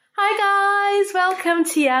welcome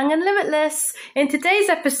to Young and Limitless. In today's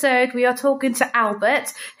episode, we are talking to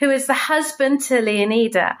Albert, who is the husband to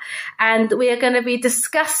Leonida. And we are going to be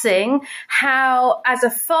discussing how, as a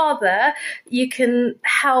father, you can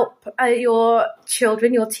help your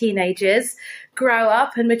children, your teenagers, grow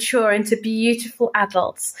up and mature into beautiful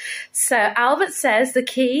adults. So Albert says the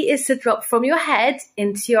key is to drop from your head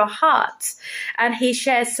into your heart. And he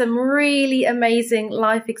shares some really amazing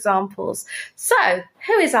life examples. So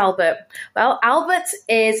who is Albert? Well, Albert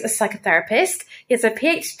is a psychotherapist. He has a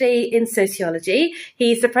PhD in sociology.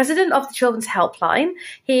 He's the president of the Children's Helpline.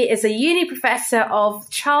 He is a uni professor of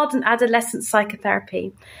child and adolescent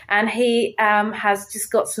psychotherapy. And he has just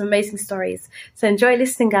got some amazing stories. So enjoy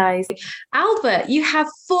listening, guys. Albert, you have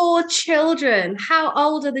 4 children. How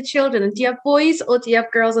old are the children? And do you have boys or do you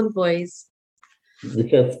have girls and boys? We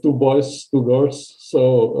have 2 boys, 2 girls.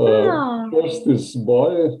 So first is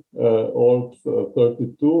boy, old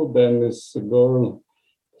 32, then is a girl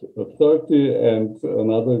 30, and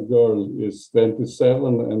another girl is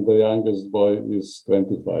 27, and the youngest boy is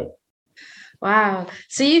 25. Wow.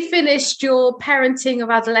 So you finished your parenting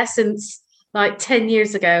of adolescents like 10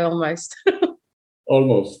 years ago almost.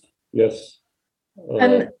 Almost, yes.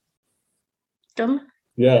 And John?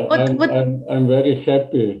 Yeah, I'm very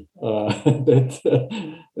happy that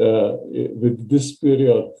with this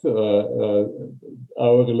period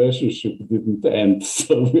our relationship didn't end.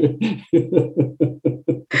 So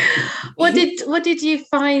what did you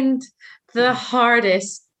find the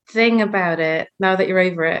hardest thing about it now that you're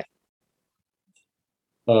over it?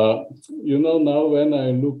 Now when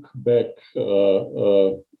I look back,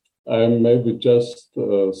 I'm maybe just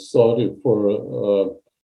sorry for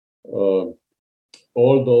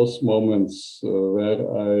all those moments where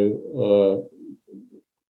I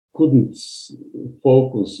couldn't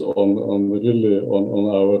focus on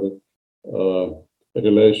our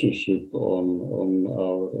relationship, on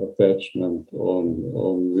our attachment, on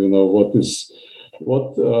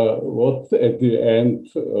what at the end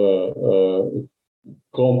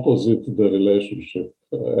composite the relationship,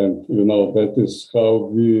 and that is how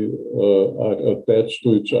we are attached to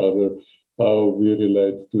each other, how we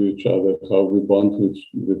relate to each other, how we bond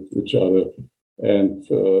with each other. And,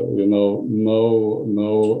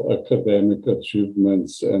 no academic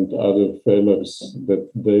achievements and other failures that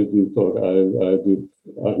they did or I did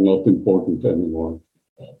are not important anymore.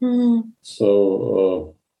 Mm.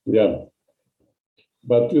 So, yeah.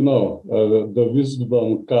 But, the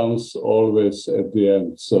wisdom comes always at the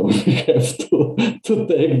end. So we have to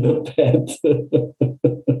take the path.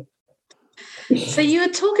 So you were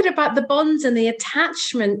talking about the bonds and the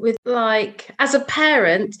attachment with, like, as a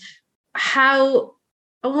parent, how,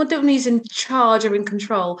 I don't mean in charge or in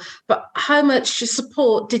control, but how much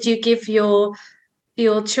support did you give your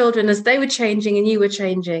children as they were changing and you were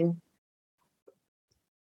changing?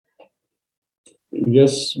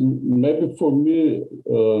 Yes, maybe for me,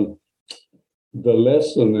 the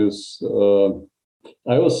lesson is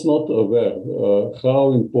I was not aware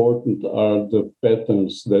how important are the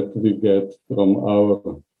patterns that we get from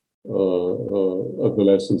our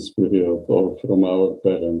adolescence period or from our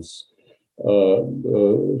parents.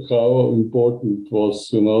 How important was,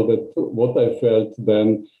 that what I felt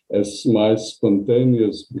then as my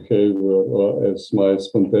spontaneous behavior or as my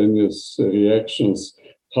spontaneous reactions,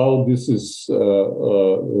 how this is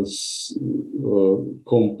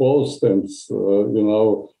composed and,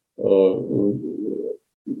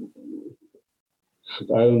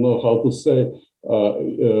 I don't know how to say,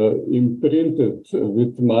 imprinted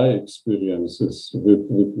with my experiences, with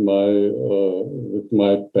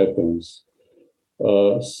my patterns.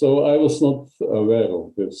 So I was not aware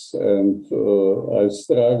of this, and I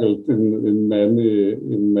struggled in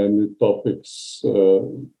many topics.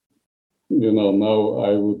 Now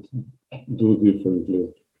I would do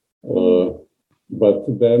differently, but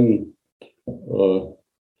then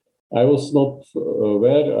I was not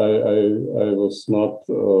aware. I was not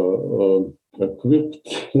equipped,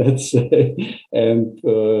 let's say, and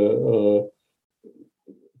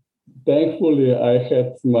thankfully I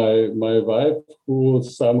had my wife who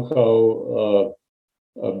somehow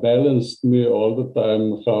balanced me all the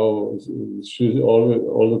time. How she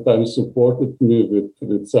all the time supported me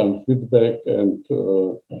with some feedback, and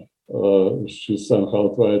she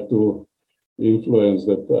somehow tried to influence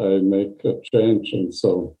that I make a change,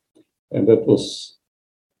 and that was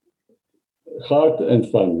hard and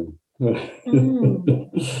fun.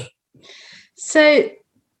 So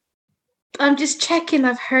I'm just checking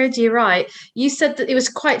I've heard you right. You said that it was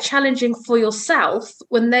quite challenging for yourself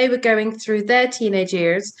when they were going through their teenage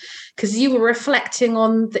years because you were reflecting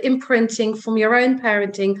on the imprinting from your own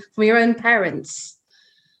parenting, from your own parents.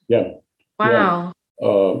 Yeah.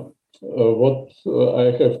 Wow. What I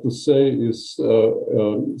have to say is,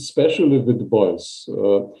 especially with boys,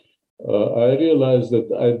 I realized that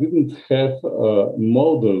I didn't have a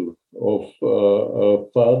model of a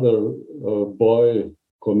father-boy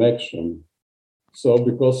connection. So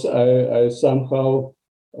because I somehow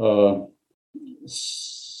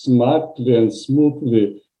smartly and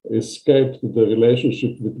smoothly escaped the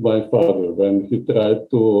relationship with my father when he tried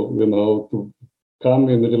to come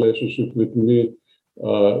in a relationship with me.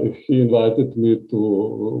 He invited me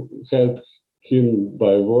to help him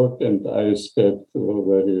by work, and I escaped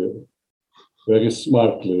very, very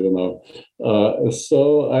smartly.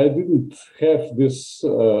 So I didn't have this, I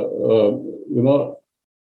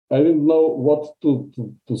didn't know what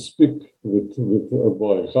to speak with a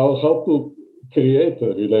boy, how to create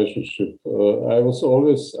a relationship. I was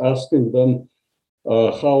always asking them,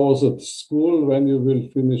 how was it school, when you will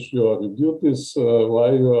finish your duties,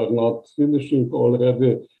 why you are not finishing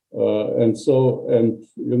already, and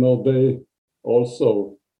they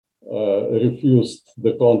also refused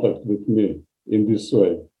the contact with me in this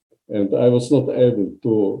way, and I was not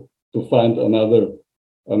able to find another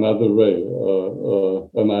way,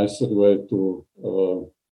 a nicer way to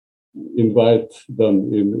invite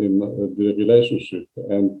them in the relationship.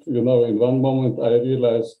 And in one moment I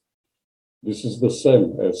realized this is the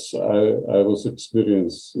same as I was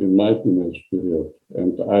experiencing in my teenage period.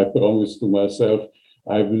 And I promised to myself,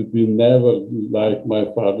 I will be never like my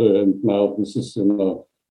father. And now this is,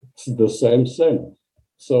 it's the same.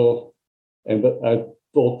 So, and I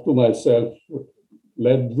thought to myself,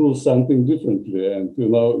 let's do something differently. And,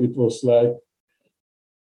 it was like,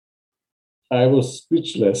 I was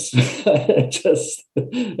speechless. I just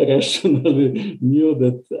rationally knew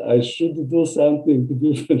that I should do something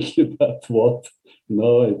differently, but what?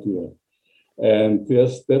 No idea. And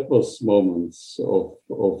yes, that was moments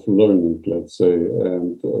of learning, let's say.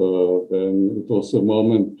 And then it was a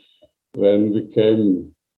moment when we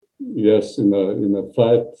came, yes, in a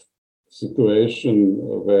fight situation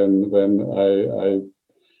when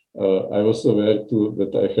I was aware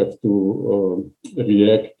that I have to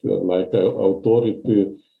react like an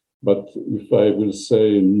authority, but if I will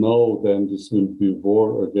say no, then this will be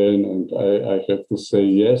war again, and I have to say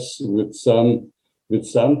yes with something,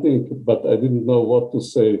 but I didn't know what to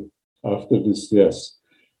say after this yes.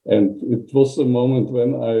 And it was a moment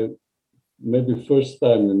when maybe first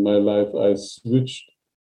time in my life, I switched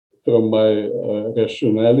from my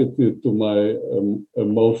rationality to my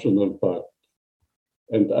emotional part.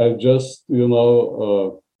 And I just, it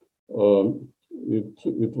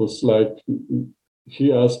was like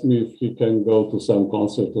he asked me if he can go to some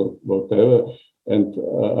concert or whatever, and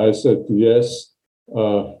I said yes.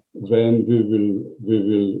 When we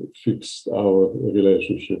will fix our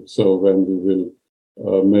relationship. So when we will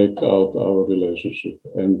make out our relationship,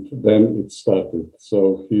 and then it started.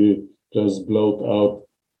 So he just blowed out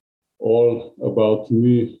all about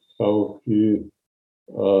me, how he.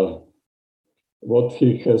 What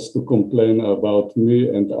he has to complain about me,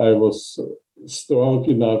 and I was strong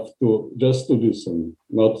enough to just to listen,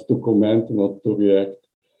 not to comment, not to react,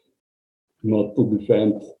 not to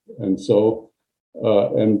defend, and so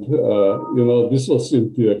this was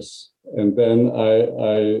in tears, and then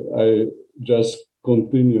I just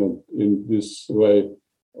continued in this way.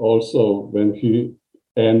 Also, when he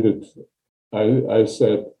ended, I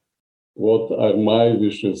said, what are my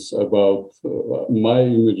wishes about my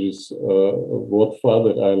images, what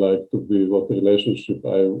father I like to be, what relationship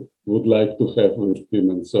I would like to have with him,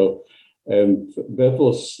 and so. And that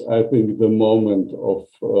was, I think, the moment of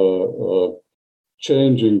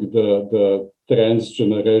changing the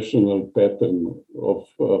transgenerational pattern of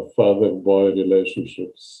father-boy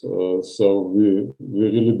relationships. So we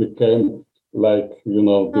really became like,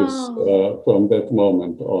 this from that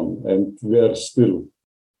moment on, and we are still.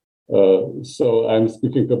 So I'm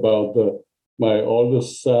speaking about my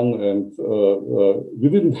oldest son, and we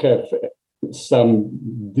didn't have some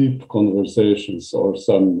deep conversations or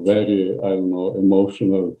some very,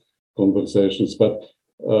 emotional conversations. But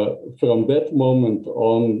from that moment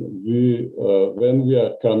on, when we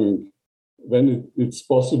are coming, when it's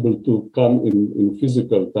possible to come in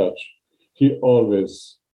physical touch, he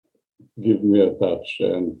always give me a touch,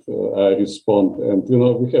 and I respond. And,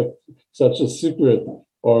 we have such a secret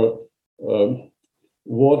or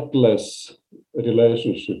wordless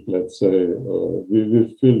relationship, let's say.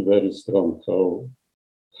 We feel very strong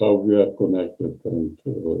how we are connected. And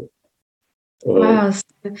wow.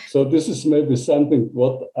 So this is maybe something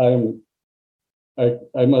what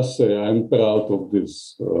I must say, I'm proud of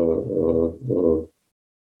this.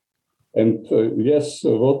 And yes,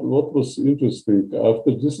 what was interesting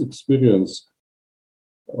after this experience,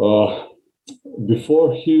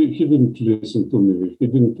 before he didn't listen to me, he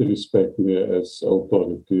didn't respect me as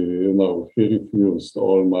authority. He refused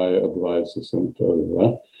all my advices and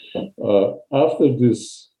after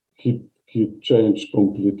this, he changed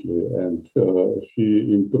completely, and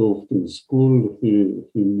he improved in school. He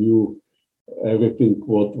knew everything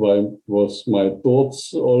what was my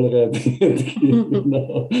thoughts already, and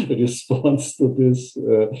he responds to this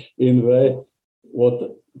in way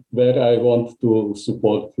where I want to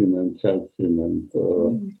support him and help him, and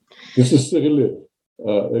this is really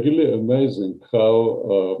amazing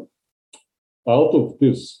how out of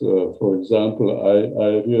this, for example,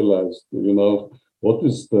 I realized, what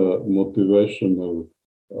is the motivational,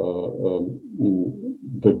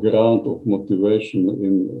 the ground of motivation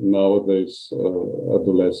in nowadays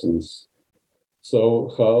adolescents. So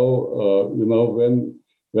how,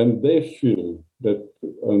 when they feel that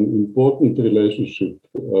an important relationship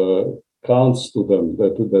counts to them,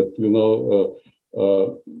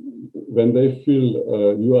 when they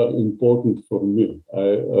feel you are important for me,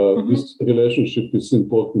 this relationship is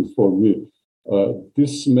important for me.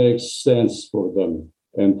 This makes sense for them,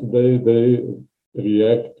 and they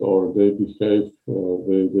react or they behave,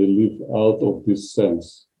 they live out of this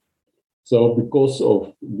sense. So because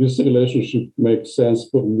of this relationship makes sense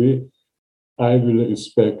for me, I will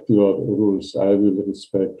respect your rules. I will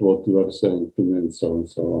respect what you are saying to me, and so on and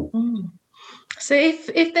so on. So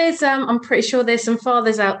if there's, I'm pretty sure there's some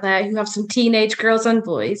fathers out there who have some teenage girls and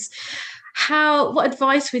boys. What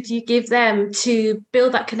advice would you give them to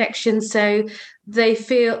build that connection so their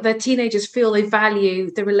teenagers feel they value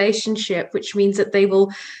the relationship, which means that they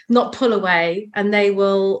will not pull away and they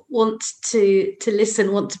will want to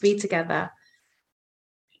listen, want to be together?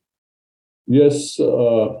 Yes,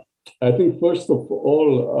 I think first of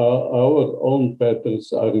all, our own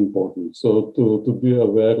patterns are important. So to be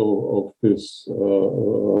aware of this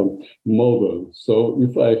model. So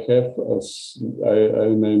if I have, I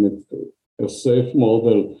name it a safe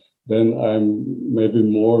model, then I'm maybe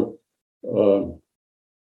more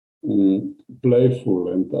playful,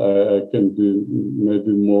 and I can be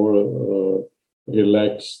maybe more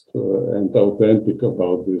relaxed and authentic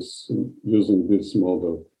about this, using this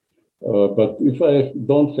model. But if I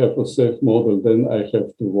don't have a safe model, then I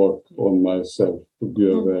have to work on myself to be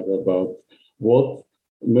aware about what.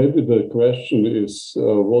 Maybe the question is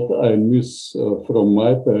what I miss from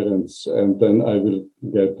my parents, and then I will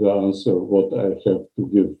get the answer what I have to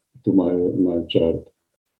give to my child.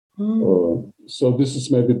 So this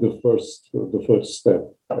is maybe the first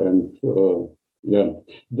step, and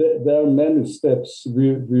there are many steps.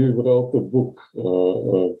 We wrote a book,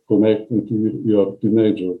 Connect with Your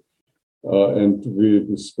Teenager, and we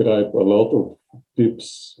describe a lot of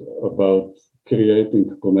tips about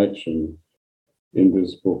creating connection in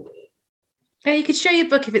this book. You could show your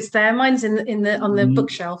book if it's there. Mine's on the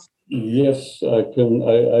bookshelf. Yes, I can.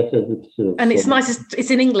 I have it here. And it's nice.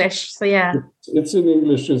 It's in English, so yeah. It's in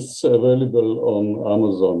English. It's available on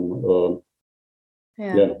Amazon.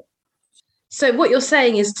 Yeah. So what you're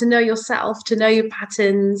saying is to know yourself, to know your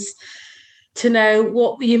patterns, to know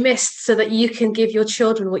what you missed, so that you can give your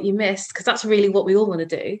children what you missed, because that's really what we all want to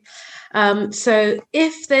do. So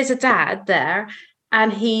if there's a dad there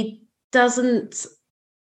and he doesn't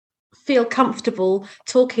feel comfortable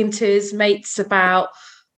talking to his mates about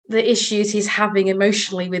the issues he's having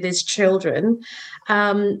emotionally with his children,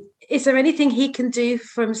 is there anything he can do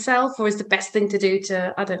for himself, or is the best thing to do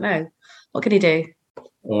I don't know, what can he do?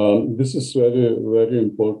 This is very, very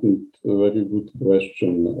important, very good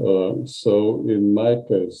question. So in my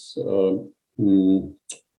case,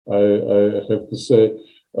 I have to say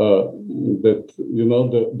that,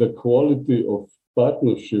 the quality of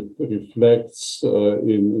partnership reflects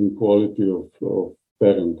in quality of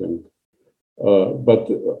parenting. But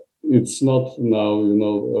it's not now,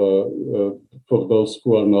 for those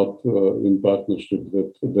who are not in partnership,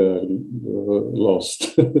 that they're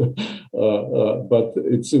lost. But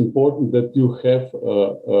it's important that you have,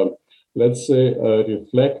 let's say, a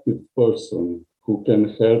reflective person who can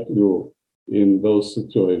help you in those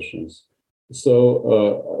situations.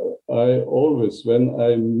 So I always, when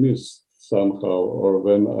I missed somehow, or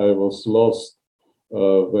when I was lost,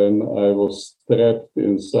 when I was trapped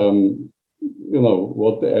in some,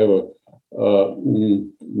 whatever.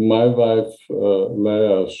 My wife,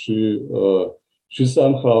 Leah, she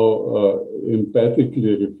somehow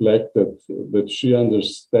empathically reflected that she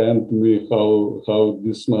understands me, how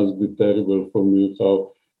this must be terrible for me,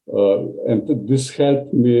 how and this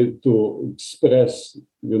helped me to express,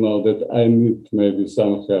 that I need maybe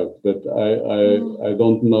some help, that I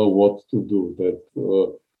don't know what to do, that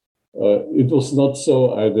it was not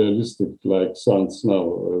so idealistic like sounds now.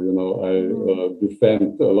 I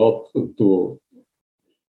defend a lot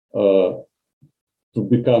to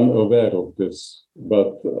become aware of this,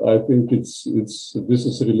 but I think this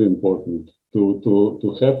is really important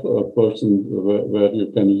to have a person where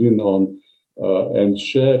you can lean on and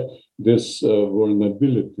share this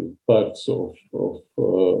vulnerability parts of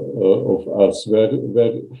us, where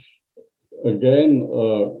again,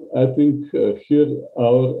 I think here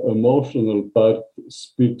our emotional part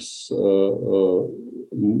speaks the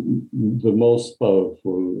most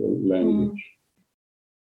powerful language.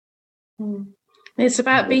 It's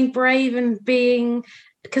about being brave and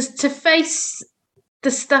because to face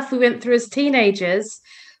the stuff we went through as teenagers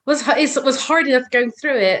was hard enough going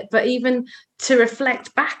through it, but even to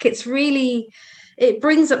reflect back, it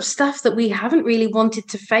brings up stuff that we haven't really wanted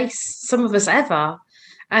to face, some of us ever.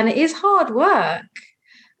 And it is hard work.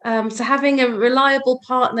 So having a reliable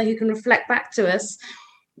partner who can reflect back to us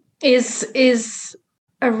is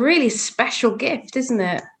a really special gift, isn't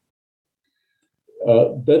it?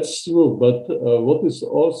 That's true. But what is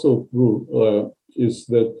also true is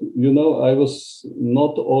that, I was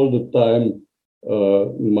not all the time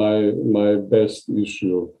my best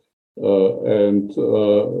issue.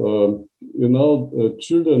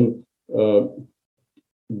 Children,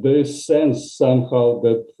 they sense somehow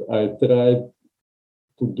that I tried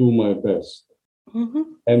to do my best. Mm-hmm.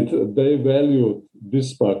 And they value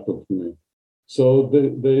this part of me. So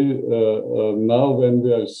they now when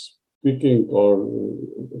we are speaking or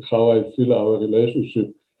how I feel our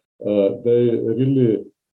relationship, they really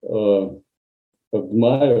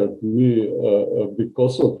admired me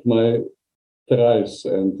because of my tries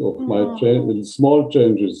and of my small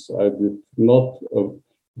changes I did, not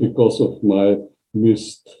because of my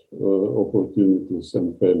missed opportunities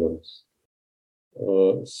and failures.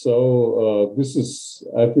 So this is,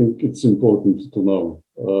 I think it's important to know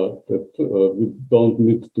that we don't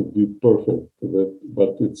need to be perfect,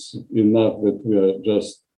 but it's enough that we are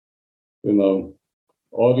just,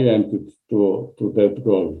 oriented to that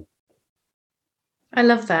goal. I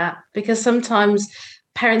love that, because sometimes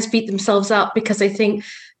parents beat themselves up because they think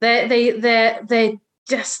they're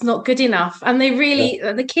just not good enough, and they really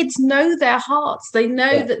the kids know their hearts. They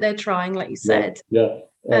know that they're trying, like you said.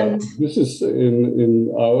 And this is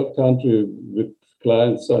in our country with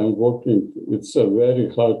clients I'm working. It's a very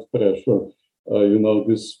hard pressure.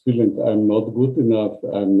 This feeling I'm not good enough.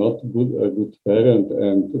 I'm not a good parent,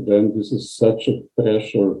 and then this is such a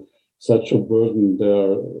pressure, such a burden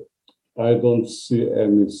there. I don't see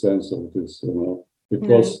any sense of this,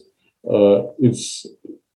 because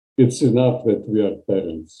it's enough that we are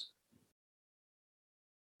parents.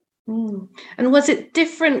 And was it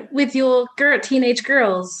different with your teenage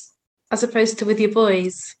girls as opposed to with your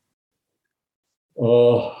boys?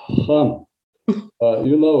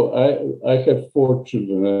 I have 4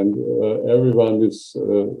 children, and everyone is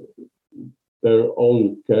their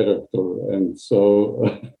own character, and so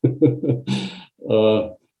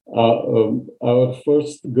our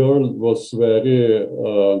first girl was very,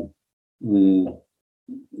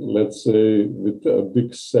 let's say, with a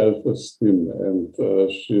big self-esteem, and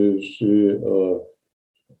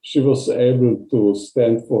she was able to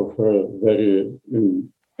stand for her in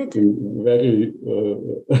very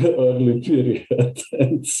early period,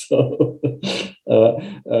 and so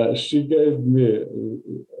she gave me,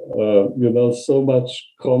 so much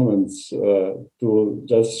comments to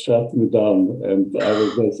just shut me down, and I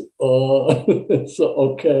was just, so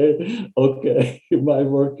okay, my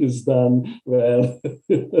work is done. Well,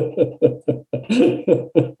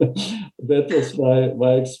 that was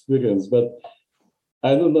my experience, but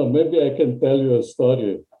I don't know. Maybe I can tell you a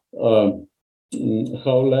story.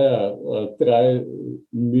 How Leah tried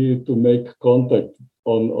me to make contact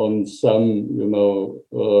on some,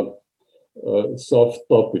 soft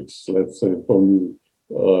topics, let's say, for me.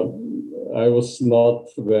 I was not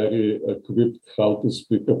very equipped how to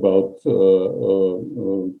speak about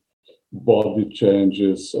body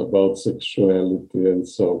changes, about sexuality, and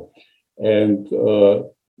so. And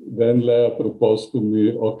then Leah proposed to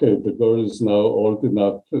me, okay, the girl is now old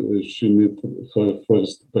enough, she needs her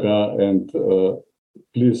first bra, and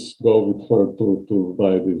please go with her to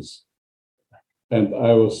buy this. And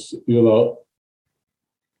I was,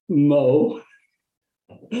 no,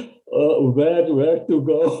 where to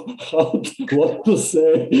go, what to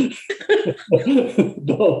say,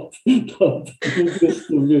 don't do this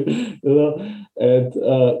to me, and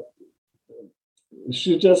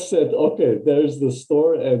she just said, "Okay, there's the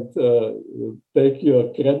store, and take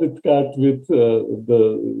your credit card with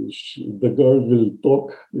the girl will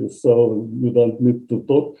talk, so you don't need to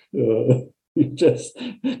talk. You just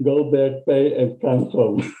go there, pay, and come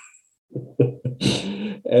home."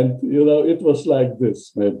 And it was like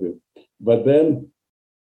this maybe. But then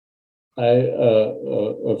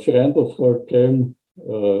a friend of her came,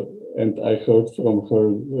 and I heard from her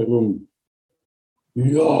room,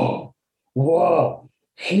 "Yeah, wow,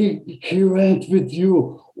 he went with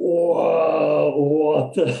you.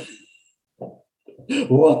 Wow,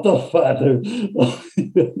 what a father!"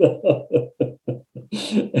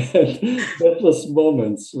 And that was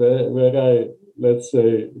moments where I, let's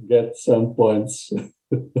say, get some points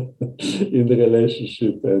in the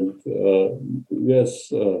relationship. And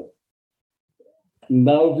yes,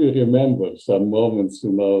 now we remember some moments,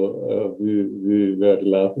 we were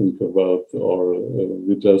laughing about, or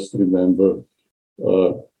we just remember.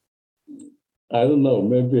 I don't know,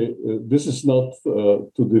 maybe this is not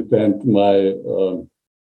to defend my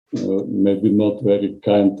maybe not very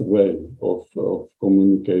kind way of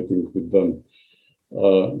communicating with them.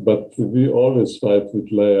 But we always fight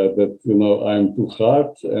with Leah that, I'm too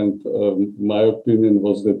hard, and my opinion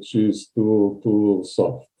was that she's too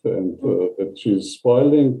soft, and that she's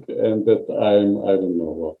spoiling, and that I don't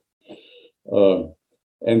know what.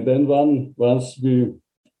 And then once we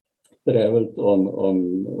traveled on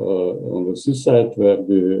the seaside where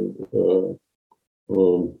we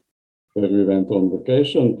went on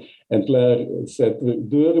vacation, and Claire said,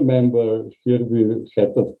 "Do you remember here we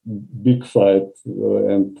had a big fight,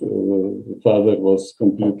 and the father was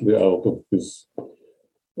completely out of his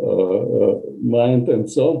mind and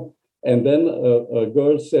so." And then a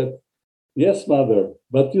girl said, "Yes, mother,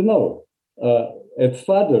 but at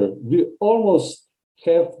father, we almost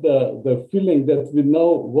have the feeling that we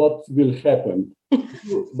know what will happen.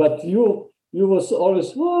 But you was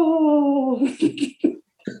always, whoa."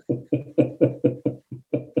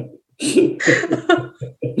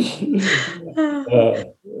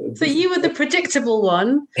 So you were the predictable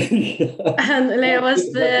one, and Leah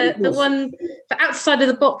was the one, the outside of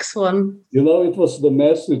the box one. It was the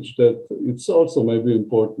message that it's also maybe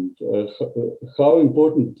important. How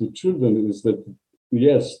important to children is that,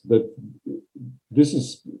 yes, that this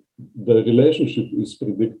is, the relationship is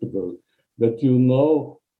predictable, that you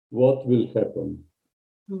know what will happen.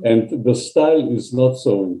 Mm-hmm. And the style is not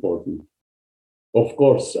so important. Of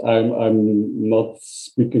course, I'm not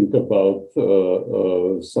speaking about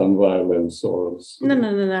some violence or no.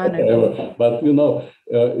 But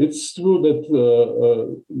it's true that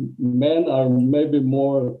men are maybe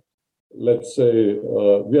more, let's say,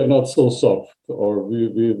 we are not so soft, or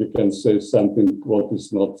we can say something what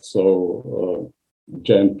is not so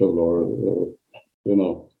gentle, or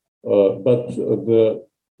but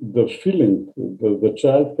the feeling the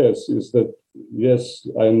child has is that, yes,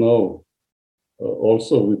 I know.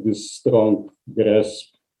 Also with this strong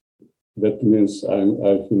grasp, that means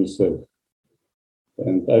I feel safe.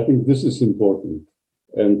 And I think this is important.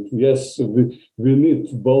 And yes, we need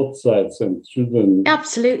both sides, and children.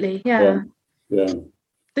 Absolutely, yeah. Yeah.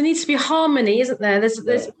 There needs to be harmony, isn't there?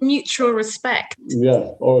 There's mutual respect.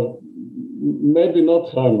 Yeah, or maybe not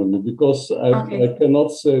harmony, because I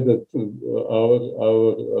cannot say that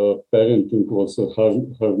our parenting was a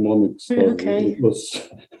harmonic story. Okay. It was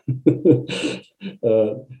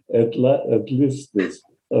at least this.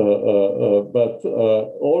 But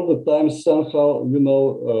all the time somehow,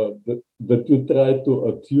 that you try to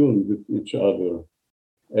attune with each other,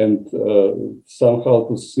 and somehow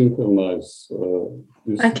to synchronize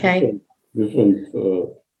this different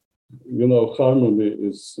harmony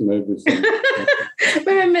is maybe something.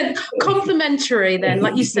 Complementary then,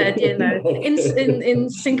 like you said, in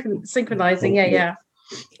synchronizing, yeah.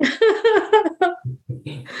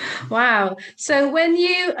 Wow. So when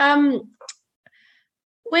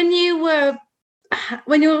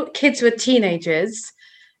your kids were teenagers,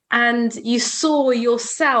 and you saw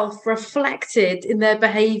yourself reflected in their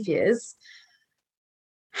behaviors,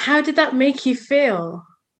 how did that make you feel?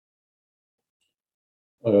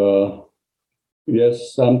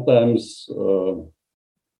 Yes, sometimes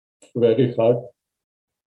very hard.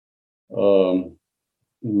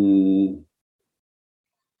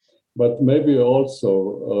 But maybe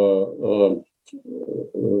also,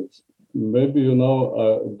 maybe,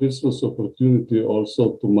 this was opportunity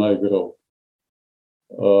also to my growth.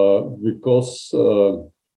 Because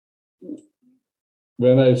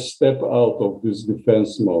when I step out of this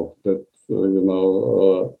defense mode, that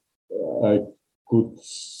I could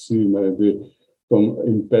see maybe from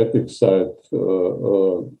empathic side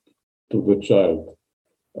to the child,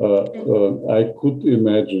 I could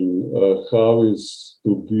imagine how is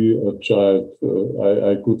to be a child.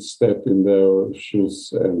 I could step in their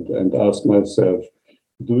shoes and ask myself,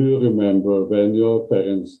 do you remember when your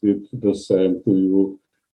parents did the same to you?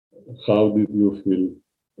 How did you feel?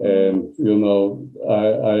 And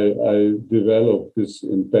I developed this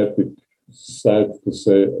empathic side to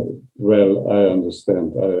say, well, I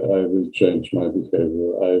understand. I will change my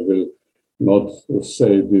behavior. I will not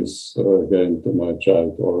say this again to my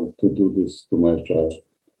child or to do this to my child.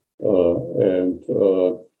 And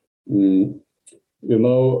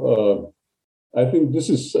I think this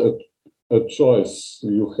is a choice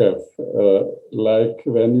you have. Like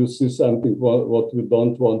when you see something what you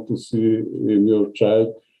don't want to see in your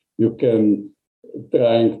child, you can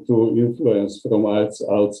trying to influence from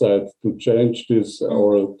outside to change this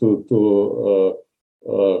or to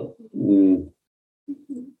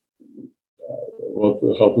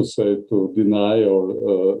how to say, to deny or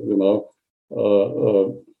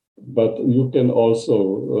but you can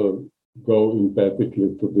also go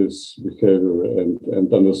empathically to this behavior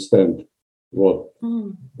and understand what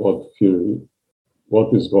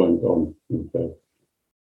is going on in fact.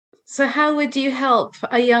 So how would you help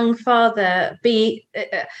a young father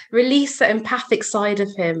release the empathic side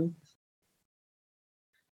of him?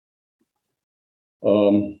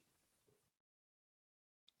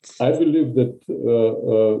 I believe that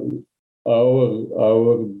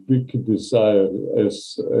our big desire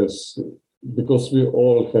as because we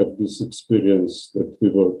all have this experience that we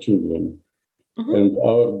were children, and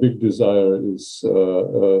our big desire is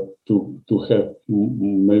to have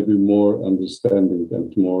maybe more understanding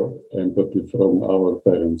and more empathy from our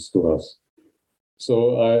parents to us.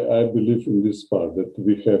 So I believe in this part, that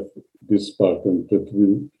we have this part and that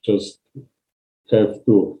we just have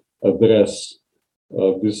to address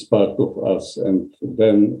this part of us, and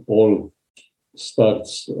then all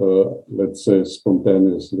starts, let's say,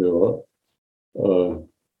 spontaneously or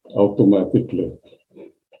automatically.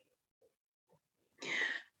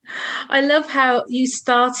 I love how you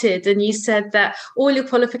started and you said that all your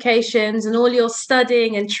qualifications and all your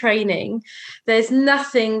studying and training, there's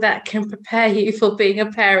nothing that can prepare you for being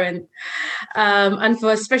a parent, and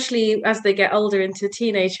for especially as they get older into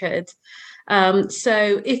teenagehood.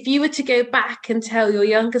 So if you were to go back and tell your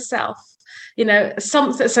younger self,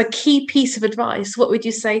 something that's a key piece of advice, what would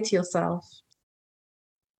you say to yourself?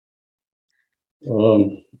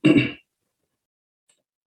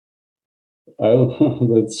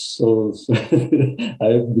 That's so.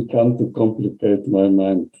 I've become to complicate my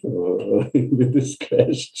mind with this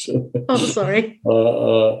question. Oh, sorry.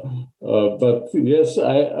 But yes,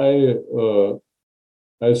 I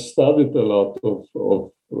studied a lot of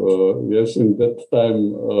yes. In that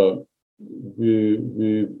time, we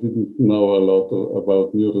didn't know a lot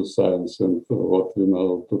about neuroscience and what we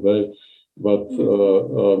know today, but.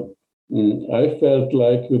 I felt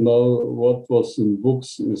like, what was in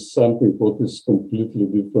books is something what is completely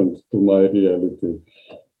different to my reality.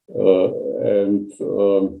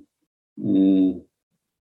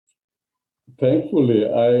 Thankfully,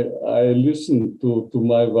 I listened to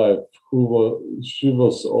my wife, she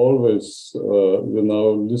was always,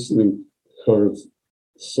 listening her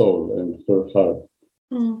soul and her heart.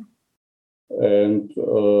 And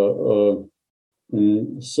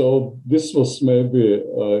so this was maybe,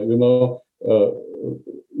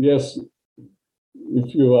 yes,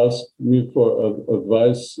 if you ask me for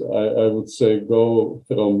advice, I would say go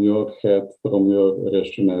from your head, from your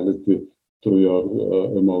rationality to your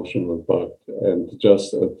emotional part, and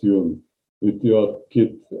just attune with your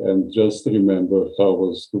kid, and just remember how it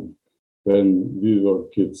was when we were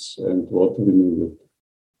kids and what we needed.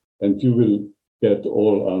 And you will get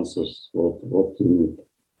all answers what you need.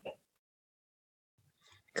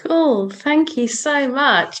 Cool. Thank you so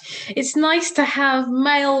much. It's nice to have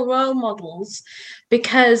male role models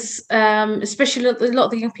because, especially a lot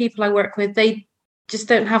of the young people I work with, they just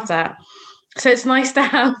don't have that. So it's nice to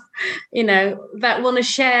have, that want to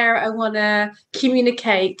share and want to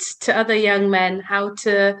communicate to other young men how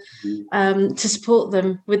to support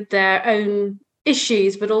them with their own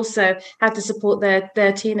issues, but also how to support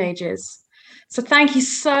their teenagers. So thank you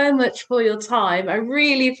so much for your time. I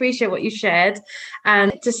really appreciate what you shared.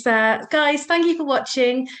 And just, guys, thank you for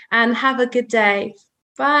watching and have a good day.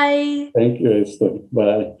 Bye. Thank you, Esther.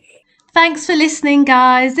 Bye. Thanks for listening,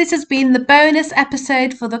 guys. This has been the bonus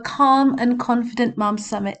episode for the Calm and Confident Mum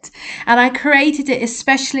Summit. And I created it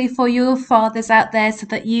especially for your fathers out there so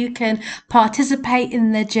that you can participate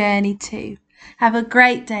in the journey too. Have a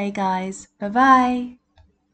great day, guys. Bye-bye.